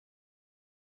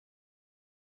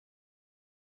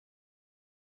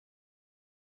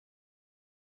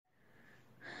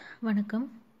வணக்கம்.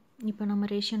 இப்போ நம்ம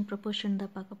ரேஷியன் ப்ரொபோர்ஷன்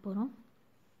தான் பார்க்க போகிறோம்.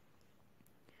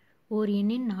 ஒரு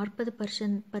எண்ணின்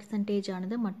 40%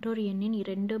 ஆனது மற்றொரு எண்ணின்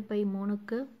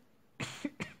 2/3க்கு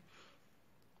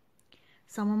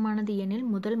சமமானது எனில்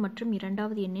முதல் மற்றும்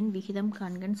இரண்டாவது எண்ணின் விகிதம்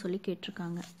காண்கன்னு சொல்லி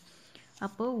கேட்டிருக்காங்க.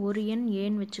 அப்போது ஒரு எண்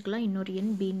ஏன்னு வச்சுக்கலாம், இன்னொரு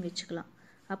எண் பின்னு வச்சுக்கலாம்.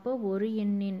 அப்போது ஒரு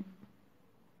எண்ணின்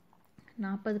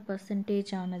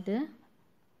 40% ஆனது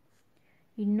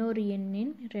இன்னொரு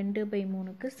எண்ணின்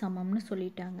 2/3க்கு சமம்னு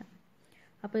சொல்லிட்டாங்க.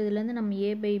 அப்போ இதுலேருந்து நம்ம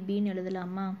a/bன்னு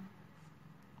எழுதலாமா?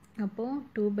 அப்போது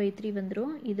 2/3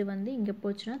 வந்துடும். இது இங்கே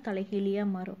போச்சுன்னா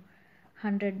தலைகீழியாக மாறும்,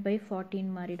 100/14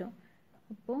 மாறிடும்.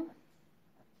 அப்போது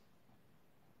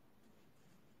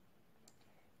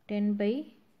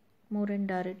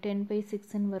 10/3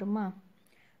 10/6ன்னு வருமா?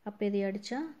 அப்போ இதை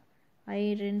அடித்தா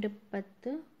I2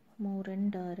 10 3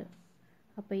 6.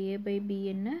 அப்போ a/b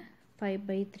என்ன?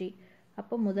 5/3.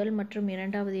 அப்போ முதல் மற்றும்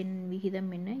இரண்டாவது எண்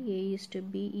விகிதம் என்ன?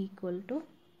 a/b =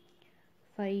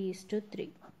 5:3.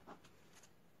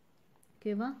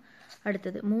 ஓகேவா?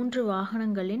 அடுத்தது 3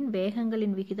 வாகனங்களின்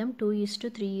வேகங்களின் விகிதம்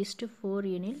 2:3:4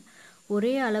 எனில்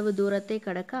ஒரே அளவு தூரத்தை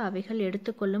கடக்க அவைகள்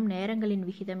எடுத்துக்கொள்ளும் நேரங்களின்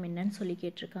விகிதம் என்னன்னு சொல்லி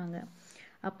கேட்டிருக்காங்க.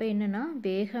 அப்போ என்னன்னா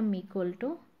வேகம் ஈக்குவல்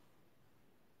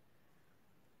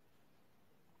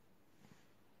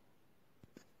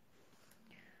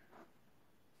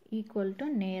டு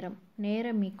நேரம்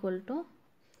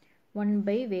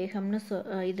 1/வேகம்னு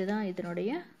இதுதான் இதனுடைய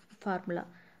ஃபார்முலா.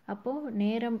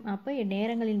 அப்போது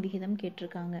நேரங்களின் விகிதம்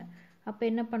கேட்டிருக்காங்க. அப்போ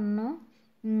என்ன பண்ணணும்?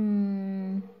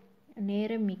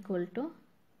 நேரம் =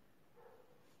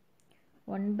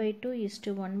 1/2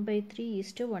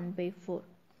 1/3 1/4.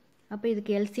 அப்போ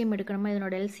இதுக்கு எல்சிஎம் எடுக்கணுமா?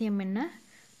 இதனோட எல்சிஎம் என்ன?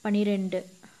 12.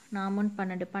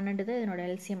 12 தான் இதனோட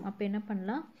எல்சிஎம். அப்போ என்ன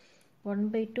பண்ணலாம்?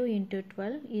 1/2 ×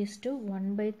 12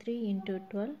 1/3 ×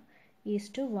 12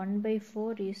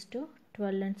 1/4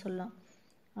 12ன்னு சொல்லலாம்.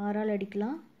 6ஆல்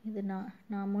அடிக்கலாம். இது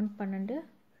 12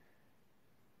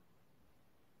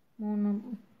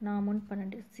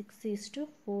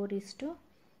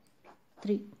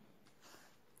 6:4:3.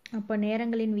 அப்போ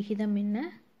நேரங்களின் விகிதம் என்ன?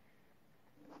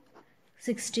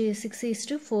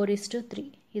 6:4:3.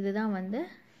 இதுதான்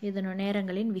இதனோட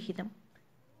நேரங்களின் விகிதம்.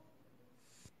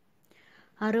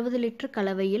 60 லிட்டர்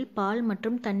கலவையில் பால்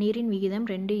மற்றும் தண்ணீரின் விகிதம்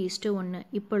 2:1.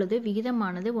 இப்பொழுது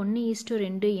விகிதமானது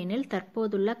 1:2 எனில்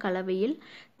தற்போதுள்ள கலவையில்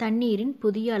தண்ணீரின்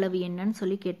புதிய அளவு என்னன்னு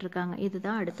சொல்லி கேட்டிருக்காங்க.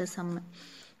 இதுதான் அடுத்த சம்மு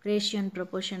ரேஷியன்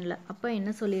ப்ரொபோர்ஷனில். அப்போ என்ன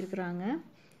சொல்லியிருக்கிறாங்க?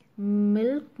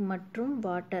 மில்க் மற்றும்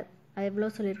வாட்டர் எவ்வளோ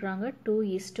சொல்லியிருக்கிறாங்க?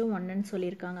 2:1ன்னு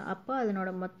சொல்லியிருக்காங்க. அப்போ அதனோட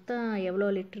மொத்தம் எவ்வளோ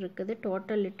லிட்டர் இருக்குது?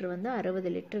 டோட்டல் லிட்டர்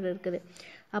 60 லிட்டர் இருக்குது.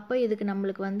 அப்போ இதுக்கு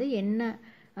நம்மளுக்கு என்ன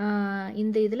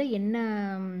இந்த இதில் என்ன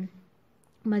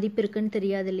மதிப்பு இருக்குன்னு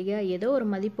தெரியாது இல்லையா? ஏதோ ஒரு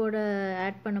மதிப்போட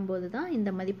ஆட் பண்ணும்போது தான் இந்த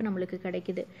மதிப்பு நம்மளுக்கு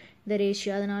கிடைக்குது, இந்த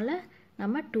ரேஷியோ. அதனால்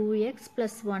நம்ம 2x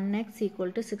 + 1x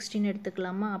 = 16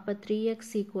 எடுத்துக்கலாமா? அப்போ 3x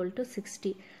 =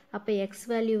 60. அப்போ எக்ஸ்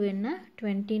வேல்யூ என்ன?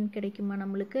 20 கிடைக்குமா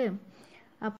நம்மளுக்கு?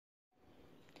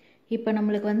 இப்போ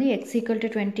நம்மளுக்கு x =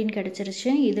 20 கிடச்சிருச்சு.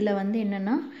 இதில்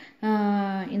என்னென்னா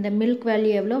இந்த மில்க்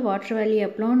வேல்யூ எவ்வளோ, வாட்டர் வேல்யூ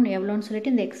எவ்வளோன்னு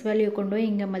சொல்லிட்டு இந்த எக்ஸ் வேல்யூ கொண்டு போய்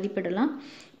இங்கே மதிப்பிடலாம்.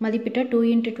 மதிப்பிட்டால் 2 ×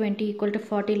 20 =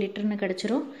 40 லிட்டர்னு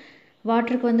கிடச்சிரும்.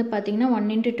 வாட்டருக்கு பார்த்திங்கன்னா 1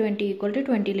 × 20 =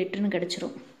 20 லிட்டர்னு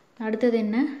கிடச்சிரும். அடுத்தது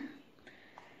என்ன?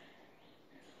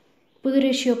 புது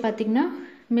ரேஷியோ பார்த்திங்கன்னா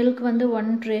மில்க்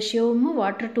 1 ரேஷியோவும்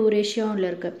வாட்டர் 2 ரேஷியோவில்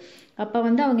இருக்குது. அப்போ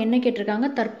அவங்க என்ன கேட்டிருக்காங்க?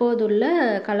 தற்போதுள்ள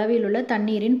கலவையில் உள்ள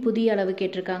தண்ணீரின் புதிய அளவு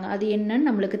கேட்டிருக்காங்க. அது என்னன்னு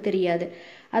நம்மளுக்கு தெரியாது.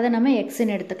 அதை நம்ம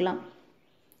எக்ஸ்ன்னு எடுத்துக்கலாம்.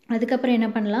 அதுக்கப்புறம் என்ன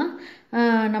பண்ணலாம்?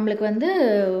 நம்மளுக்கு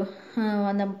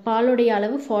அந்த பாலுடைய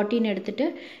அளவு 14 எடுத்துகிட்டு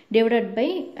டிவைடட் பை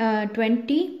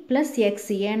 20 + x.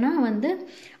 ஏன்னா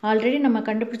ஆல்ரெடி நம்ம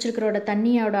கண்டுபிடிச்சிருக்கிறோட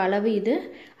தண்ணியோட அளவு இது.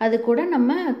 அது கூட நம்ம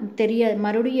தெரியாது,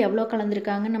 மறுபடியும் எவ்வளோ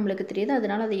கலந்துருக்காங்கன்னு நம்மளுக்கு தெரியாது.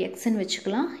 அதனால் அதை எக்ஸ்ன்னு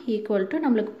வச்சுக்கலாம். ஈக்குவல்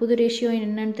நம்மளுக்கு புது ரேஷியோ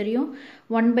என்னன்னு தெரியும்?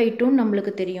 1/2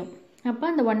 நம்மளுக்கு தெரியும். அப்போ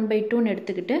அந்த 1/2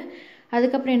 எடுத்துக்கிட்டு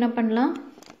அதுக்கப்புறம் என்ன பண்ணலாம்?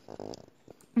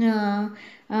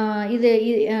 இது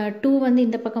 2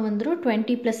 இந்த பக்கம் வந்துடும்.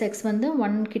 20 + x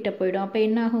 1 கிட்ட போயிடும். அப்போ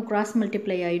என்ன ஆகும்? கிராஸ்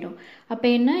மல்டிப்ளை ஆகிடும். அப்போ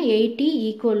என்ன? 80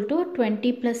 =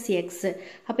 20 + x.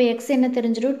 அப்போ x என்ன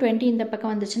தெரிஞ்சிடும்? 20 இந்த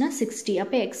பக்கம் வந்துச்சுன்னா 60.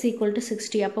 அப்போ x =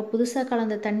 60. அப்போ புதுசாக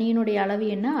கலந்த தண்ணியினுடைய அளவு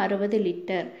என்ன? 60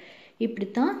 லிட்டர்.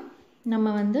 இப்படித்தான்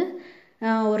நம்ம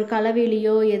ஒரு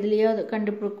கலவையிலையோ எதுலேயோ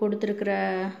கொடுத்துருக்கிற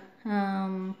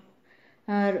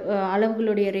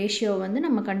அளவுகளுடைய ரேஷியோ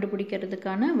நம்ம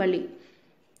கண்டுபிடிக்கிறதுக்கான வழி.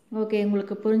 ஓகே,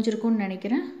 உங்களுக்கு புரிஞ்சிருக்கும்னு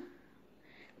நினைக்கிறேன்.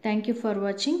 தேங்க்யூ ஃபார்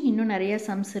வாட்சிங். இன்னும் நிறையா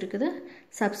சம்ஸ் இருக்குது.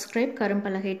 Subscribe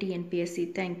கரும்பலகை TNPSC.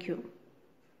 தேங்க்யூ.